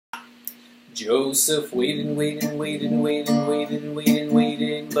Joseph waited,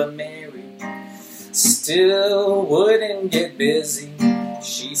 but Mary still wouldn't get busy.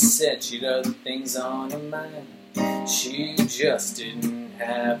 She said she'd other things on her mind. She just didn't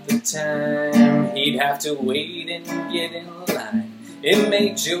have the time. He'd have to wait and get in line. It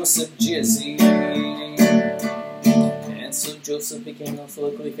made Joseph jizzy. And so Joseph became a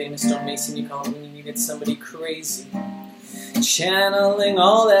locally famous stonemason. You call him when you needed somebody crazy. Channeling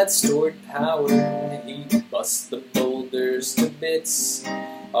all that stored power, he'd bust the boulders to bits.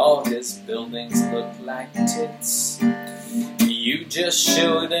 All his buildings looked like tits. You just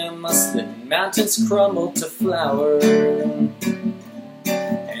showed him a slit, mountains crumbled to flour.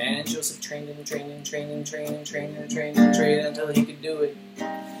 And Joseph trained until he could do it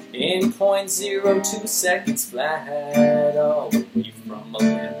in 0.02 seconds flat, all the way from a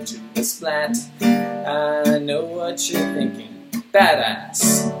limp to a splat. I know what you're thinking,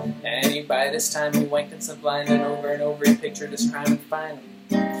 badass. And by this time he wanked and sublimed, and over he pictured his crime and finally,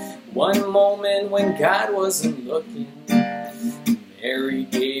 one moment when God wasn't looking, Mary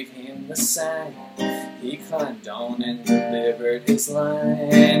gave him the sign. He climbed on and delivered his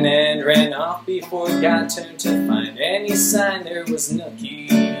line, and ran off before God turned to find any sign there was nookie.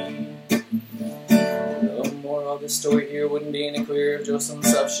 The moral of the story here wouldn't be any clearer if Joseph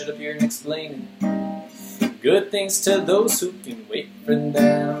himself should appear and explain good things to those who can wait for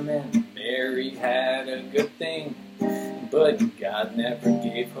them. And Mary had a good thing, but God never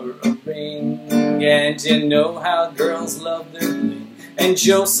gave her a ring. And you know how girls love their bling, and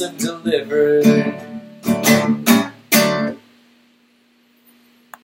Joseph delivered